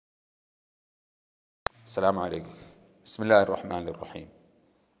السلام عليكم. بسم الله الرحمن الرحيم.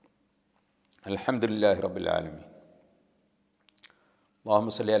 الحمد لله رب العالمين. اللهم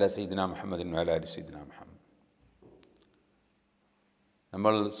صل على سيدنا محمد وعلى آل سيدنا محمد.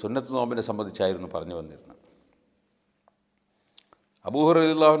 നമ്മൾ സുന്നത്ത് നോമ്പിനെ സംബന്ധിച്ചായിരുന്നു പറഞ്ഞു വന്നിരുന്നത്. അബൂ ഹുറൈറ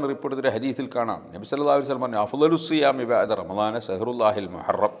റളിയല്ലാഹു അൻഹു റിപ്പോർട്ട് ചെയ്ത ഹദീസിൽ കാണാം, നബി സല്ലല്ലാഹു അലൈഹി വസല്ലം പറഞ്ഞു, അഫ്ളലുസ് സിയാമി ബഅദ റമളാന ശഹ്റുല്ലാഹിൽ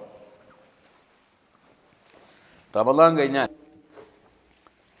മുഹറം. റമളാൻ കഴിഞ്ഞാൽ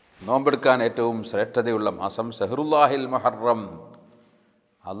നോമ്പെടുക്കാൻ ഏറ്റവും ശ്രേഷ്ഠതയുള്ള മാസം ശഹ്റുല്ലാഹിൽ മുഹറം,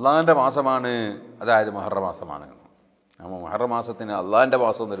 അള്ളാഹിൻ്റെ മാസമാണ്, അതായത് മുഹറം മാസമാണ്. നമ്മൾ മുഹറം മാസത്തിന് അള്ളാഹിൻ്റെ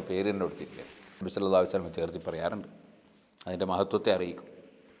മാസം എന്നൊരു പേര് തന്നെ കൊടുത്തിട്ടില്ല. നബി സല്ലല്ലാഹു അലൈഹി വസല്ലം ചേർത്ത് പറയാറുണ്ട്, അതിൻ്റെ മഹത്വത്തെ അറിയിക്കും.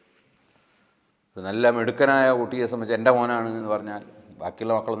 ഒരു നല്ല മിടുക്കനായ കുട്ടിയെ സംബന്ധിച്ച് എൻ്റെ മോനാണ് എന്ന് പറഞ്ഞാൽ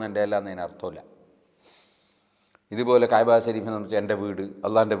ബാക്കിയുള്ള മക്കളൊന്നും എൻ്റെ അല്ല എന്നതിന് അർത്ഥമില്ല. ഇതുപോലെ കഅബ ശരീഫിനെ സംബന്ധിച്ച് എൻ്റെ വീട്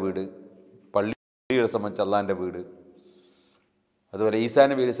അള്ളാഹിൻ്റെ വീട്, പള്ളികളെ സംബന്ധിച്ച് അള്ളാഹിൻ്റെ വീട്, അതുപോലെ ഈസാ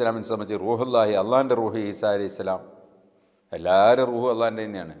നബി അലൈഹി സ്വലാമിനെ സംബന്ധിച്ച് റൂഹുല്ലാഹി, അള്ളാഹിൻ്റെ റൂഹ് ഈസാ അലൈഹി സ്വലാം. എല്ലാവരും റൂഹ് അള്ളാഹിൻ്റെ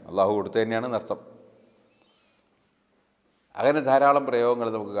തന്നെയാണ്, അള്ളാഹു കൊടുത്തു തന്നെയാണ് നർത്ഥം. അങ്ങനെ ധാരാളം പ്രയോഗങ്ങൾ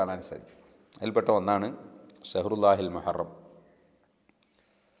നമുക്ക് കാണാൻ സാധിക്കും. അതിൽപ്പെട്ട ഒന്നാണ് ശഹ്റുല്ലാഹിൽ മുഹറം,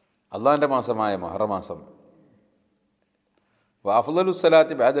 അള്ളാഹിൻ്റെ മാസമായ മുഹറം മാസം. വഅഫ്ളലു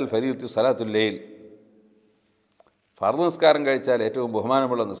സ്വലാത്തി ബഅദൽ ഫരീദത്തി സ്വലാത്തുൽ ലൈൽ, ഫർദ് നിസ്കാരം കഴിച്ചാൽ ഏറ്റവും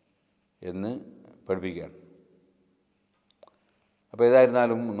ബഹുമാനമുള്ള എന്ന് പഠിപ്പിക്കുകയാണ്. അപ്പോൾ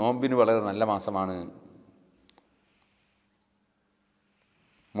ഏതായിരുന്നാലും നോമ്പിന് വളരെ നല്ല മാസമാണ്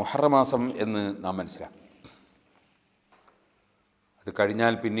മുഹറം മാസം എന്ന് നാം മനസ്സിലാക്കും. അത്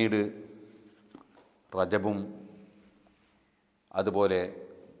കഴിഞ്ഞാൽ പിന്നീട് റജബും അതുപോലെ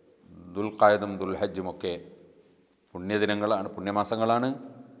ദുൽഖഅദും ദുൽഹജ്ജുമൊക്കെ പുണ്യദിനങ്ങളാണ്, പുണ്യമാസങ്ങളാണ്.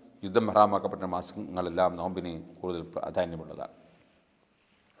 യുദ്ധം ഹറാമാക്കപ്പെട്ട മാസങ്ങളെല്ലാം നോമ്പിന് കൂടുതൽ പ്രാധാന്യമുള്ളതാണ്.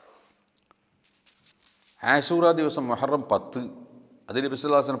 ആശൂറ ദിവസം മുഹറം 10, അതിന് നബി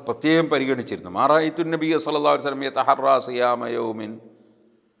സല്ലല്ലാഹു അലൈഹി വസല്ലം പ്രത്യേകം പരിഗണിച്ചിരുന്നു. മാ റഅയ്തു നബിയ സല്ലല്ലാഹു അലൈഹി വസല്ലം യതഹറ സിയാമ യൗമിൻ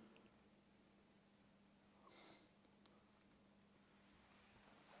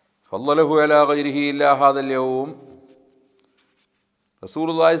ഫളലഹു അലാ ഗൈരിഹി ഇല്ലാ ഹാദൽ യൗം.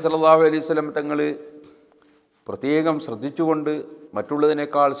 റസൂലുള്ളാഹി സ്വല്ലല്ലാഹു അലൈഹി വസല്ലം തങ്ങൾ പ്രത്യേകം ശ്രദ്ധിച്ചുകൊണ്ട്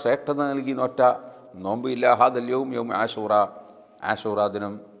മറ്റുള്ളതിനേക്കാൾ ശ്രേഷ്ഠത നൽകി നോറ്റ നോമ്പ് ഇല്ലാ ഹാദൽ യൗം യൗം ആശൂറ, ആശൂറ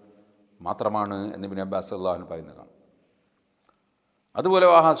ദിനം മാത്രമാണ് എന്ന് ഇബ്നു അബ്ബാസ് റളിയല്ലാഹു അൻഹു പറയുന്നതാണ്. അതുപോലെ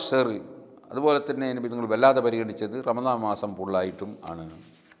വാഹഷർ, അതുപോലെ തന്നെ നബി നിങ്ങൾ വല്ലാതെ പരിഗണിച്ചത് റമദാൻ മാസം ഫുള്ളായിട്ടും ആണ്.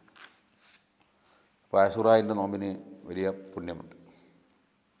 അപ്പോൾ ആശൂറായിൻ്റെ നോമ്പിന് വലിയ പുണ്യമുണ്ട്.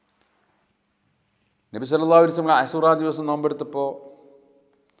 നബി സല്ലല്ലാഹു അലൈഹി വസല്ലം ആശൂറ ദിവസം നോമ്പെടുത്തപ്പോൾ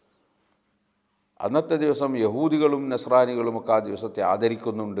അന്നത്തെ ദിവസം യഹൂദികളും നസ്രാനികളുമൊക്കെ ആ ദിവസത്തെ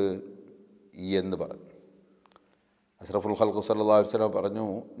ആദരിക്കുന്നുണ്ട് എന്ന് പറഞ്ഞു. അഷ്റഫുൽ ഖൽഖ് സല്ലല്ലാഹു അലൈഹി വസല്ലം പറഞ്ഞു,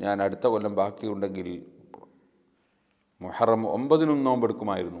 ഞാൻ അടുത്ത കൊല്ലം ബാക്കിയുണ്ടെങ്കിൽ മുഹറം 9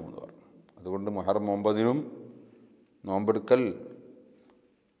 നോമ്പെടുക്കുമായിരുന്നു എന്ന് പറഞ്ഞു. അതുകൊണ്ട് മുഹറം 9 നോമ്പെടുക്കൽ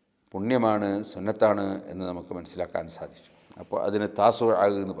പുണ്യമാണ്, സുന്നത്താണ് എന്ന് നമുക്ക് മനസ്സിലാക്കാൻ സാധിച്ചു. അപ്പോൾ അതിന് താസുഅ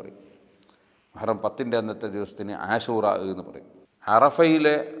എന്ന് പറയും. മുഹറം 10 അന്നത്തെ ദിവസത്തിന് ആശൂറ എന്ന് പറയും.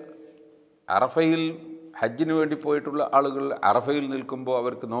 അറഫയിൽ ഹജ്ജിന് വേണ്ടി പോയിട്ടുള്ള ആളുകൾ അറഫയിൽ നിൽക്കുമ്പോൾ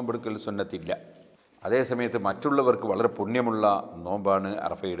അവർക്ക് നോമ്പെടുക്കൽ സുന്നത്തില്ല. അതേസമയത്ത് മറ്റുള്ളവർക്ക് വളരെ പുണ്യമുള്ള നോമ്പാണ്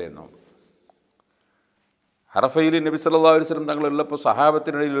അറഫയുടെ നോമ്പ്. അറഫയിൽ നബി സല്ലല്ലാഹു അലൈഹി വസല്ലം തങ്ങളുള്ളപ്പോൾ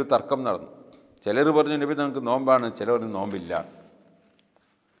സഹാബത്തിനിടയിൽ ഒരു തർക്കം നടന്നു. ചിലർ പറഞ്ഞു നബി നമുക്ക് നോമ്പാണ്, ചിലർ നോമ്പില്ല.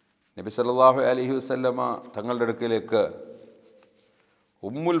 നബി സല്ലല്ലാഹു അലൈഹി വസല്ലമ തങ്ങളുടെ അടുക്കലേക്ക്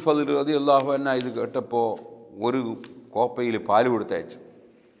ഉമ്മുൽ ഫദ്ൽ റളിയല്ലാഹു അൻഹ ഇത് കേട്ടപ്പോൾ ഒരു കോപ്പയിൽ പാല് കൊടുത്തയച്ചു.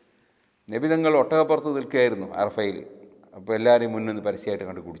 നബി തങ്ങൾ ഒട്ടകപ്പുറത്ത് നിൽക്കുകയായിരുന്നു അറഫയിൽ. അപ്പോൾ എല്ലാവരെയും മുന്നിൽ നിന്ന് പരസ്യമായിട്ട്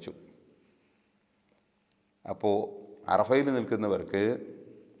കണ്ട് കുടിച്ചു. അപ്പോൾ അറഫയിൽ നിൽക്കുന്നവർക്ക്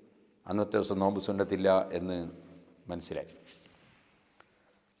അന്നത്തെ ദിവസം നോമ്പ് സുന്നത്തില്ല എന്ന് മനസ്സിലായി.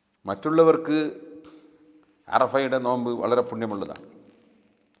 മറ്റുള്ളവർക്ക് അറഫയുടെ നോമ്പ് വളരെ പുണ്യമുള്ളതാണ്.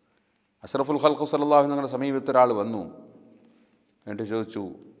 അഷ്റഫുൽ ഖൽഖ് സല്ലല്ലാഹു അലൈഹി വസല്ലം സമീപത്ത് ഒരാൾ വന്നു, എന്നിട്ട് ചോദിച്ചു,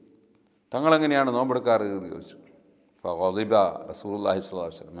 തങ്ങളെങ്ങനെയാണ് നോമ്പെടുക്കാറ് എന്ന് ചോദിച്ചു. ഫഗളിബ റസൂലുള്ളാഹി സ്വല്ലല്ലാഹു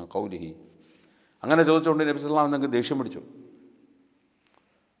അലൈഹി വസല്ലം മിൻ ഖൗലിഹി. അങ്ങനെ ചോദിച്ചുകൊണ്ട് നബി സല്ലല്ലാഹു അലൈഹി വസല്ലം ദേഷ്യം പിടിച്ചു,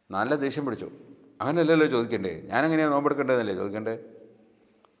 നല്ല ദേഷ്യം പിടിച്ചു. അങ്ങനെയല്ലല്ലോ ചോദിക്കണ്ടേ, ഞാനെങ്ങനെയാണ് നോമ്പെടുക്കേണ്ടതെന്നല്ലേ ചോദിക്കണ്ടേ,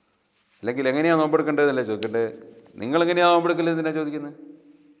 അല്ലെങ്കിൽ എങ്ങനെയാണ് നോമ്പെടുക്കേണ്ടതെന്നല്ലേ ചോദിക്കണ്ടേ, നിങ്ങളെങ്ങനെയാണ് നോമ്പെടുക്കലെന്നാണ് ചോദിക്കുന്നത്.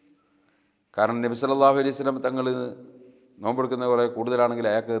 കാരണം നബി സല്ലല്ലാഹു അലൈഹി വസല്ലം തങ്ങൾ നോമ്പെടുക്കുന്ന കുറേ കൂടുതലാണെങ്കിൽ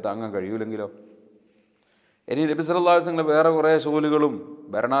അയാൾക്ക് താങ്ങാൻ കഴിയൂലെങ്കിലോ. ഇനി നബി സല്ലല്ലാഹു അലൈഹി വസല്ലം വേറെ കുറേ ഷൂലുകളും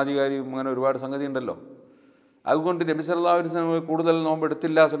ഭരണാധികാരിയും അങ്ങനെ ഒരുപാട് സംഗതി ഉണ്ടല്ലോ. അതുകൊണ്ട് നബി സല്ലല്ലാഹു അലൈഹി വസല്ലം കൂടുതൽ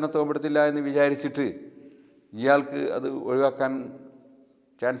നോമ്പെടുത്തില്ല, സുന്നത്ത് നോമ്പെടുത്തില്ല എന്ന് വിചാരിച്ചിട്ട് ഇയാൾക്ക് അത് ഒഴിവാക്കാൻ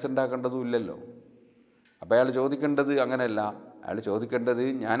ചാൻസ് ഉണ്ടാക്കേണ്ടതും ഇല്ലല്ലോ. അപ്പോൾ അയാൾ ചോദിക്കേണ്ടത് അങ്ങനെയല്ല. അയാൾ ചോദിക്കേണ്ടത്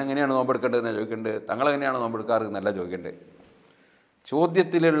ഞാനെങ്ങനെയാണ് നോമ്പെടുക്കേണ്ടതെന്നാണ് ചോദിക്കേണ്ടത്, തങ്ങളെങ്ങനെയാണ് നോമ്പെടുക്കാറ് എന്നല്ല ചോദിക്കേണ്ടത്.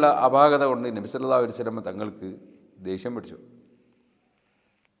 ചോദ്യത്തിലുള്ള അപാകത കൊണ്ട് നബി സല്ലല്ലാഹു അലൈഹി വസല്ലം തങ്ങൾക്ക് ദേഷ്യം പിടിച്ചു.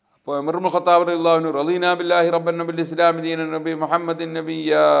 അപ്പോൾ ഉമർ ഇബ്നുൽ ഖത്താബ് റളിയല്ലാഹു അൻഹു റളീനാ ബില്ലാഹി റബ്ബൻ നബിൽ ഇസ്ലാമി ദീനൻ നബി മുഹമ്മദിൻ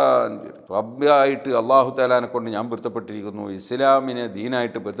നബിയ്യാൻ, റബ്ബായിട്ട് അല്ലാഹു തആലാനെ കൊണ്ട് ഞാൻ പൊരുത്തപ്പെട്ടിരിക്കുന്നു, ഇസ്ലാമിനെ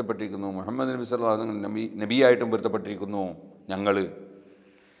ദീനായിട്ട് പൊരുത്തപ്പെട്ടിരിക്കുന്നു, മുഹമ്മദ് നബി സല്ലല്ലാഹു അലൈഹി വസല്ലം നബിയായിട്ടും പൊരുത്തപ്പെട്ടിരിക്കുന്നു ഞങ്ങൾ.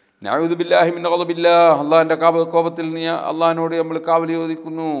 നഊദു ബില്ലാഹി മിൻ ഗളബില്ലാഹ്, അള്ളാഹിൻ്റെ കോപത്തിൽ നീ അള്ളാഹിനോട് നമ്മൾ കാവൽ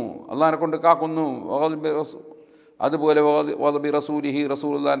ചോദിക്കുന്നു, അള്ളാഹിനെ കൊണ്ട് കാക്കുന്നു. അതുപോലെ വദബി റസൂലിഹി,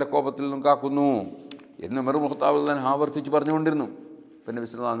 റസൂലുള്ളാഹിൻ്റെ കോപത്തിൽ നിന്നും കാക്കുന്നു എന്ന് ഉമർ ഇബ്നുൽ ഖത്താബ് ആവർത്തിച്ച് പറഞ്ഞുകൊണ്ടിരുന്നു. പിന്നെ നബി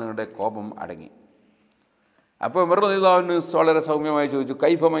സല്ലല്ലാഹു അലൈഹി വസല്ലം കോപം അടങ്ങി. അപ്പോൾ ഉമർ റളിയല്ലാഹു അൻഹു വളരെ സൗമ്യമായി ചോദിച്ചു,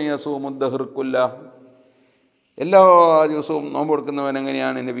 കൈഫ മൻ യസൂമു ദഹ്റ കുല്ലഹ്, എല്ലാ ദിവസവും നോമ്പ് കൊടുക്കുന്നവൻ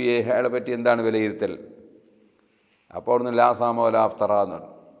എങ്ങനെയാണ് നബിയെ, അയാളെ പറ്റി എന്താണ് വിലയിരുത്തൽ? അപ്പോൾ അവിടുന്ന് ലാ സാമ വലാ അഫ്തറ എന്ന്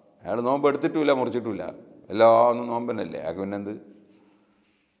പറഞ്ഞു. അയാൾ നോമ്പ് എടുത്തിട്ടുമില്ല മുറിച്ചിട്ടുമില്ല, ഒന്നും നോമ്പന്നല്ലേ, അയാൾക്ക് പിന്നെന്ത്?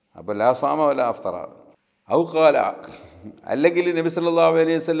 അപ്പോൾ ലാ സാമ വലാ അഫ്തറ. ഔ ഖാല, അല്ലെങ്കിൽ നബി സല്ലല്ലാഹു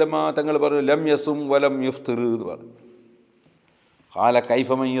അലൈഹി വസല്ലം തങ്ങൾ പറഞ്ഞു ലം യസും വലം യുഫ്തിർ എന്ന് പറഞ്ഞു. ഖാല കൈഫ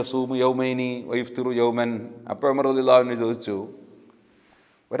മൻ യസൂമു യൗമൈനി വയുഫ്തിറു യൗമൻ. അപ്പോൾ ഉമർ റളിയല്ലാഹു അൻഹു ചോദിച്ചു,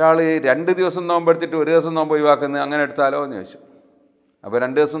 ഒരാൾ 2 ദിവസം നോമ്പെടുത്തിട്ട് ഒരു ദിവസം നോമ്പ് ഒഴിവാക്കുന്നത് അങ്ങനെ എടുത്താലോ എന്ന് ചോദിച്ചു. അപ്പോൾ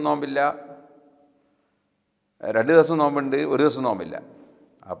 2 ദിവസം നോമ്പില്ല, 2 ദിവസം നോമ്പുണ്ട്, ഒരു ദിവസം നോമ്പില്ല.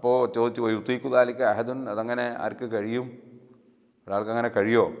 അപ്പോൾ ചോദിച്ചു, യുതീഖു ദാലിക അഹദുൻ, അതങ്ങനെ ആർക്ക് കഴിയും? ഒരാൾക്ക് അങ്ങനെ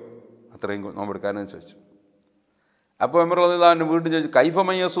കഴിയുമോ അത്രയും നോമ്പെടുക്കാനെന്ന് ചോദിച്ചു. അപ്പോൾ ഉമർ റളിയല്ലാഹു അൻഹു വീണ്ടും ചോദിച്ചു, കൈഫ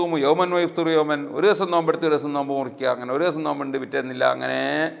മൻ യസൂമു യൗമൻ വയഫ്തിറു യൗമൻ, ഒരു ദിവസം നോമ്പെടുത്ത് ഒരു ദിവസം നോമ്പ് മുറിക്കുക, അങ്ങനെ ഒരു ദിവസം നോമ്പുണ്ട് പിറ്റേന്നില്ല, അങ്ങനെ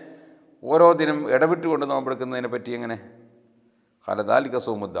ഓരോ ദിനം ഇടവിട്ടുകൊണ്ട് നോമ്പെടുക്കുന്നതിനെ പറ്റി എങ്ങനെ? ഖാല ദാലിക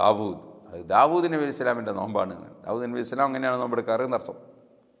സൗമു ദാവൂദ്, അത് ദാവൂദ് നബി അലൈഹി സ്വലാമിൻ്റെ നോമ്പാണ്. ദാവൂദ് നബി ഇസ്ലാം അങ്ങനെയാണ് നോമ്പെടുക്കാറ് എന്നർത്ഥം.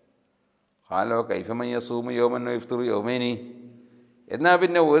 ഖാലോ കൈഫ മൻ യസൂമു യൗമൻ വയഫ്തിറു യൗമൈനി, എന്നാൽ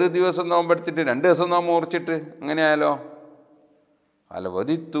പിന്നെ ഒരു ദിവസം നോമ്പെടുത്തിട്ട് 2 ദിവസം നോമ്പ് മുറിച്ചിട്ട് അങ്ങനെയായാലോ? ഖാല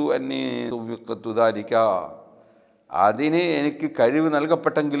വദിത്തു അന്നി തുവ്വിഖതു ദാലിക, അതിന് എനിക്ക് കഴിവ്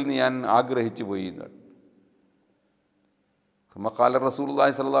നൽകപ്പെട്ടെങ്കിൽ ഞാൻ ആഗ്രഹിച്ചു പോയി എന്നാണ്. ഖാല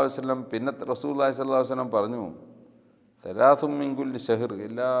റസൂലുള്ളാഹി സ്വല്ലല്ലാഹു അലൈഹി വസല്ലം, പിന്നെ റസൂലുള്ളാഹി സ്വല്ലല്ലാഹു അലൈഹി വസല്ലം പറഞ്ഞു, സലാസും മിൻ കുല്ലി ശഹർ,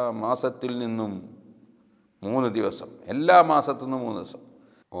 എല്ലാ മാസത്തിൽ നിന്നും 3 ദിവസം, എല്ലാ മാസത്തു നിന്നും 3 ദിവസം,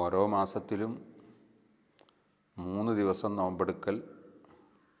 ഓരോ മാസത്തിലും 3 ദിവസം നോമ്പെടുക്കൽ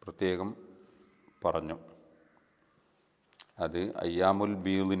പ്രത്യേകം പറഞ്ഞു. അത് അയ്യാമുൽ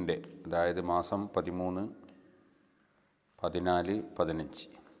ബീളിൻ്റെ, അതായത് മാസം 13, 14, 15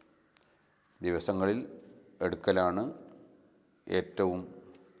 ദിവസങ്ങളിൽ എടുക്കലാണ് ഏറ്റവും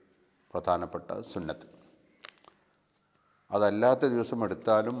പ്രധാനപ്പെട്ട സുന്നത്ത്. അതല്ലാത്ത ദിവസം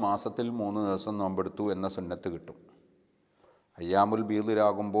എടുത്താലും മാസത്തിൽ 3 ദിവസം നോമ്പെടുത്തു എന്ന സുന്നത്ത് കിട്ടും. അയ്യാമുൽ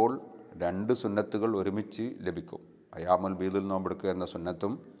ബീളിലാകുമ്പോൾ 2 സുന്നത്തുകൾ ഒരുമിച്ച് ലഭിക്കും. അയ്യാമുൽ ബീളിൽ നോമ്പെടുക്കുക എന്ന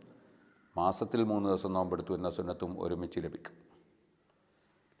സുന്നത്തും മാസത്തിൽ 3 ദിവസം നോമ്പെടുത്തു എന്ന സുന്നത്തും ഒരുമിച്ച് ലഭിക്കും.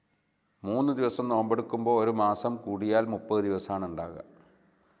 3 ദിവസം നോമ്പെടുക്കുമ്പോൾ ഒരു മാസം കൂടിയാൽ 30 ദിവസമാണ് ഉണ്ടാകുക.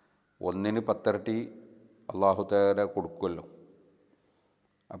 ഒന്നിന് 10 ഇരട്ടി അല്ലാഹു തആല കൊടുക്കുമല്ലോ.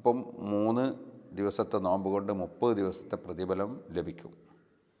 അപ്പം 3 ദിവസത്തെ നോമ്പ് കൊണ്ട് 30 ദിവസത്തെ പ്രതിഫലം ലഭിക്കും.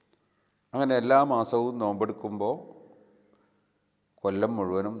 അങ്ങനെ എല്ലാ മാസവും നോമ്പെടുക്കുമ്പോൾ കൊല്ലം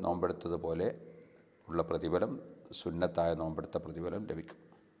മുഴുവനും നോമ്പെടുത്തതുപോലെ ഉള്ള പ്രതിഫലം, സുന്നത്തായ നോമ്പെടുത്ത പ്രതിഫലം ലഭിക്കും.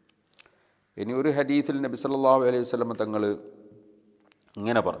 ഇനി ഒരു ഹദീസിൽ നബി സല്ലല്ലാഹു അലൈഹി വസല്ലം തങ്ങൾ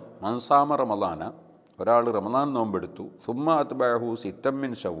ഇങ്ങനെ പറഞ്ഞു, മൻസാമ റമളാന, ഒരാൾ റമളാൻ നോമ്പെടുത്തു, സുമ്മ അത്ബഅഹു സിത്തം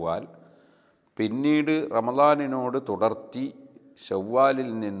മിൻ ശവ്വാൽ, പിന്നീട് റമളാനിനോട് തുടർത്തി ശവ്വാലിൽ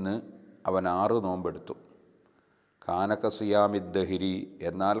നിന്ന് അവൻ 6 നോമ്പെടുത്തു, കാനക സിയാമിദ്ദഹിരി,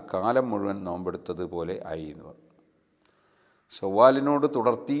 എന്നാൽ കാലം മുഴുവൻ നോമ്പെടുത്തതുപോലെ ആയി എന്ന് പറഞ്ഞു. ശവ്വാലിനോട്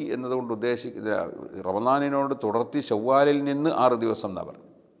തുടർത്തി എന്നതുകൊണ്ട് റമളാനിനോട് തുടർത്തി ശവ്വാലിൽ നിന്ന് 6 ദിവസം എന്നാണ് പറഞ്ഞു.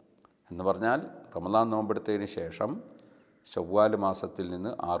 എന്ന് പറഞ്ഞാൽ റമളാൻ നോമ്പെടുത്തതിന് ശേഷം ശവ്വാൽ മാസത്തിൽ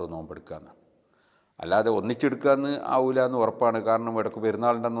നിന്ന് 6 നോമ്പെടുക്കാമെന്ന്. അല്ലാതെ ഒന്നിച്ചെടുക്കാമെന്ന് ആവില്ല എന്ന് ഉറപ്പാണ്. കാരണം ഇടയ്ക്ക്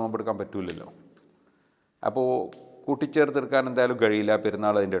പെരുന്നാളുണ്ടെന്ന് നോമ്പെടുക്കാൻ പറ്റില്ലല്ലോ. അപ്പോൾ കൂട്ടിച്ചേർത്തെടുക്കാൻ എന്തായാലും കഴിയില്ല,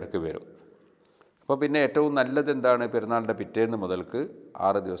 പെരുന്നാൾ അതിൻ്റെ ഇടയ്ക്ക് വരും. അപ്പോൾ പിന്നെ ഏറ്റവും നല്ലത് എന്താണ്? പെരുന്നാളിൻ്റെ പിറ്റേന്ന് മുതൽക്ക്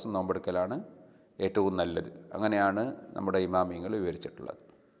 6 ദിവസം നോമ്പെടുക്കലാണ് ഏറ്റവും നല്ലത്. അങ്ങനെയാണ് നമ്മുടെ ഇമാമിങ്ങൾ വിവരിച്ചിട്ടുള്ളത്.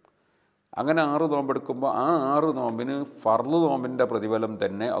 അങ്ങനെ 6 നോമ്പെടുക്കുമ്പോൾ ആ 6 നോമ്പിന് ഫർള് നോമ്പിൻ്റെ പ്രതിഫലം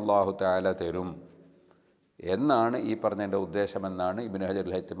തന്നെ അല്ലാഹു തആല തരും എന്നാണ് ഈ പറഞ്ഞതിൻ്റെ ഉദ്ദേശമെന്നാണ് ഇബ്നു ഹജർ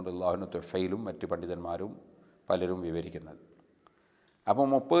അൽ ഹൈതമി റളിയല്ലാഹു അൻഹു തുഹഫയിലും മറ്റ് പണ്ഡിതന്മാരും പലരും വിവരിക്കുന്നത്. അപ്പോൾ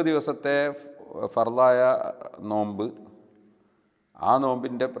 30 ദിവസത്തെ ഫർളായ നോമ്പ്, ആ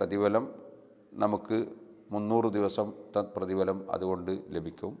നോമ്പിൻ്റെ പ്രതിഫലം നമുക്ക് 300 ദിവസത്തെ പ്രതിഫലം അതുകൊണ്ട്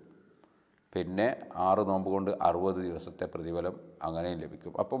ലഭിക്കും. പിന്നെ 6 നോമ്പ് കൊണ്ട് 60 ദിവസത്തെ പ്രതിഫലം അങ്ങനെയും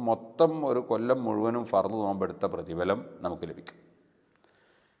ലഭിക്കും. അപ്പോൾ മൊത്തം ഒരു കൊല്ലം മുഴുവനും ഫർള് നോമ്പെടുത്ത പ്രതിഫലം നമുക്ക് ലഭിക്കും.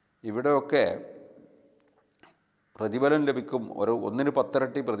 ഇവിടെയൊക്കെ പ്രതിഫലം ലഭിക്കും, ഒന്നിന് 10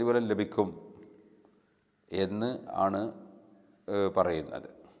 ഇരട്ടി പ്രതിഫലം ലഭിക്കും എന്ന് ആണ് പറയുന്നത്.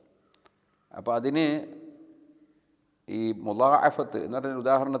 അപ്പോൾ അതിന് ഈ മുളാഅഫത്ത് എന്ന് പറഞ്ഞ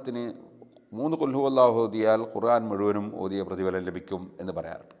ഉദാഹരണത്തിന് 3 ഖുൽ ഹുവല്ലാഹു ഓതിയാൽ ഖുർആൻ മുഴുവനും ഓതിയ പ്രതിഫലം ലഭിക്കും എന്ന്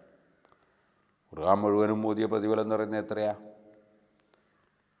പറയാറുണ്ട്. ഖുർആൻ മുഴുവനും ഓതിയ പ്രതിഫലം എന്ന് പറയുന്നത് എത്രയാ?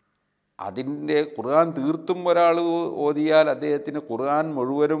 അതിൻ്റെ ഖുർആൻ തീർത്തും ഒരാൾ ഓതിയാൽ അദ്ദേഹത്തിന് ഖുർആൻ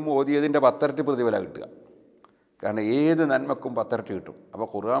മുഴുവനും ഓതിയതിൻ്റെ 10 ഇരട്ടി പ്രതിഫലം കിട്ടുക. കാരണം ഏത് നന്മക്കും 10 ഇരട്ടി കിട്ടും. അപ്പോൾ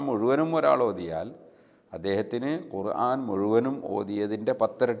ഖുർആൻ മുഴുവനും ഒരാൾ ഓതിയാൽ അദ്ദേഹത്തിന് ഖുർആൻ മുഴുവനും ഓതിയതിൻ്റെ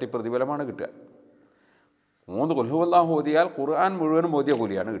 10 ഇരട്ടി പ്രതിഫലമാണ് കിട്ടുക. 3 ഖുൽ ഹുവല്ലാഹു ഓതിയാൽ ഖുർആൻ മുഴുവനും ഓതിയ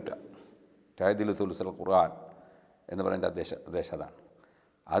കൂലിയാണ് കിട്ടുക. തഅദീലു സുലുസുൽ ഖുർആൻ എന്ന് പറയുന്ന ഉദ്ദേശം അതാണ്.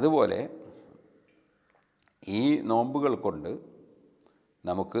 അതുപോലെ ഈ നോമ്പുകൾ കൊണ്ട്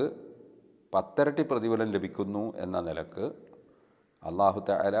നമുക്ക് 10 ഇരട്ടി പ്രതിഫലം ലഭിക്കുന്നു എന്ന നിലക്ക് അല്ലാഹു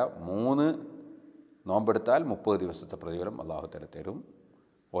തആല 3 നോമ്പെടുത്താൽ 30 ദിവസത്തെ പ്രതിഫലം അല്ലാഹു തആല തരും.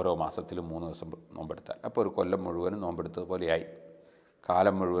 ഓരോ മാസത്തിലും 3 ദിവസം നോമ്പെടുത്താൽ അപ്പോൾ ഒരു കൊല്ലം മുഴുവനും നോമ്പെടുത്തതുപോലെയായി,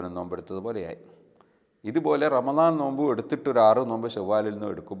 കാലം മുഴുവനും നോമ്പെടുത്തതുപോലെയായി. ഇതുപോലെ റമളാൻ നോമ്പ് എടുത്തിട്ട് ഒരു 6 നോമ്പ് ശവ്വാലിൽ നിന്ന്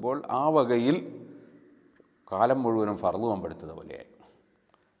എടുക്കുമ്പോൾ ആ വകയിൽ കാലം മുഴുവനും ഫർള് നോമ്പെടുത്തതുപോലെയായി.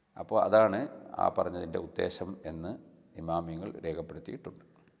 അപ്പോൾ അതാണ് ആ പറഞ്ഞതിൻ്റെ ഉദ്ദേശം എന്ന് ഇമാമിങ്ങൾ രേഖപ്പെടുത്തിയിട്ടുണ്ട്.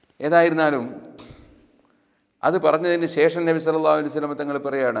 ഏതായിരുന്നാലും അത് പറഞ്ഞതിന് ശേഷം നബി സല്ലല്ലാഹു അലൈഹി വസല്ലം തങ്ങൾ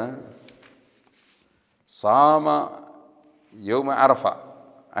പറയാണ്, സാമ യൗമ അറഫ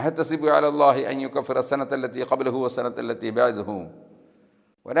അഹ്തസിബു അലല്ലാഹി അൻ യുകഫിറ സനത്തല്ലത്തി ഖബ്ലഹു വസനത്തല്ലത്തി ബഅദഹു.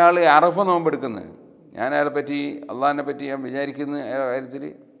 ഒരാൾ അറഫ നോമ്പെടുക്കുന്നത്, ഞാൻ അയാളെ പറ്റി അള്ളാഹിനെ പറ്റി ഞാൻ വിചാരിക്കുന്ന കാര്യത്തിൽ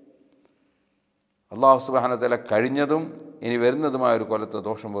അല്ലാഹു സുബ്ഹാനഹു വ തആല കഴിഞ്ഞതും ഇനി വരുന്നതുമായ ഒരു കൊല്ലത്തെ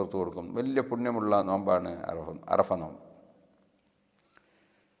ദോഷം പുറത്തു കൊടുക്കും. വലിയ പുണ്യമുള്ള നോമ്പാണ് അറഫ നോമ്പ്.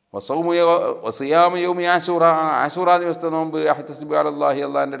 വസിയാമു യൗമി ആശൂറ, ആശൂറ ദിവസത്തെ നോമ്പ് അഹ്തസിബു അലല്ലാഹി,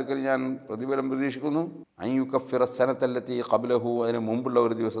 അള്ളാഹിൻ്റെ അടുക്കൽ ഞാൻ പ്രതിഫലം പ്രതീക്ഷിക്കുന്നു. അൻ യുകഫിറ സനത്തല്ലത്തി ഖബ്ലഹു, അതിന് മുമ്പുള്ള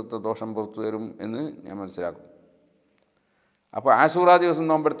ഒരു ദിവസത്തെ ദോഷം പുറത്തു വരും എന്ന് ഞാൻ മനസ്സിലാക്കും. അപ്പോൾ ആശൂറ ദിവസം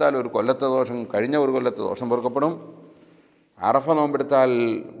നോമ്പെടുത്താൽ ഒരു കൊല്ലത്തെ ദോഷം, കഴിഞ്ഞ ഒരു കൊല്ലത്തെ ദോഷം പൊറുക്കപ്പെടും. അറഫ നോമ്പെടുത്താൽ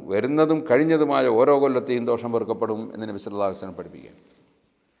വരുന്നതും കഴിഞ്ഞതുമായ ഓരോ കൊല്ലത്തെയും ദോഷം പൊറുക്കപ്പെടും എന്ന് നബി സല്ലല്ലാഹു അലൈഹി വസല്ലം പഠിപ്പിക്കുക.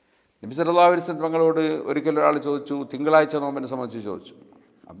 നബി സല്ലല്ലാഹു അലൈഹി വസല്ലം തങ്ങളോട് ഒരിക്കൽ ഒരാൾ ചോദിച്ചു, തിങ്കളാഴ്ച നോമ്പിനെ സംബന്ധിച്ച് ചോദിച്ചു.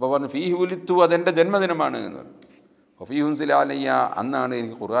 അപ്പോൾ പറഞ്ഞു, ഫീഹി ഉലിത്തു, അതെൻ്റെ ജന്മദിനമാണ് എന്ന് പറഞ്ഞു. ഫീഹി ഉൻസില അലയ്യ, അന്നാണ്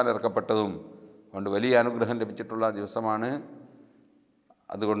എനിക്ക് ഖുർആൻ ഇറക്കപ്പെട്ടതും, അതുകൊണ്ട് വലിയ അനുഗ്രഹം ലഭിച്ചിട്ടുള്ള ദിവസമാണ്.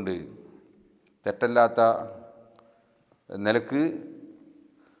 അതുകൊണ്ട് തെറ്റല്ലാത്ത നിലക്ക്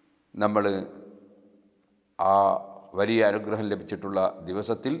നമ്മൾ ആ വലിയ അനുഗ്രഹം ലഭിച്ചിട്ടുള്ള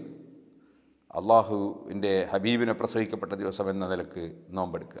ദിവസത്തിൽ അള്ളാഹുവിൻ്റെ ഹബീബിനെ പ്രസവിക്കപ്പെട്ട ദിവസം എന്ന നിലക്ക്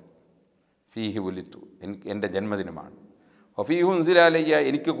നോമ്പെടുക്കുക. ഫീഹി ഉലിത്തു, എൻ്റെ ജന്മദിനമാണ്. ഫീഹി ഉൻസില അലയ്യ,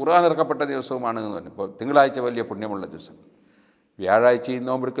 എനിക്ക് ഖുർആൻ ഇറക്കപ്പെട്ട ദിവസവുമാണ് എന്ന് പറഞ്ഞു. ഇപ്പോൾ തിങ്കളാഴ്ച വലിയ പുണ്യമുള്ള ദിവസം. വ്യാഴാഴ്ചയും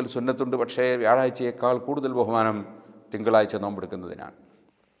നോമ്പെടുക്കൽ സുന്നത്തുണ്ട്, പക്ഷേ വ്യാഴാഴ്ചയേക്കാൾ കൂടുതൽ ബഹുമാനം തിങ്കളാഴ്ച നോമ്പെടുക്കുന്നതിനാണ്.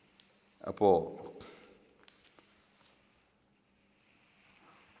 അപ്പോൾ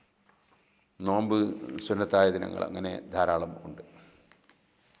നോമ്പ് സുന്നത്തായ ദിനങ്ങൾ അങ്ങനെ ധാരാളം ഉണ്ട്.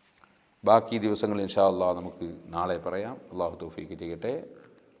 ബാക്കി ദിവസങ്ങൾ ഇൻഷാ അല്ലാഹ് നമുക്ക് നാളെ പറയാം. അല്ലാഹു തൗഫീഖ് ചെയ്യട്ടെ.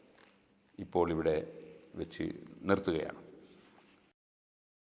 ഇപ്പോൾ ഇവിടെ വെച്ച് നിർത്തുകയാണ്.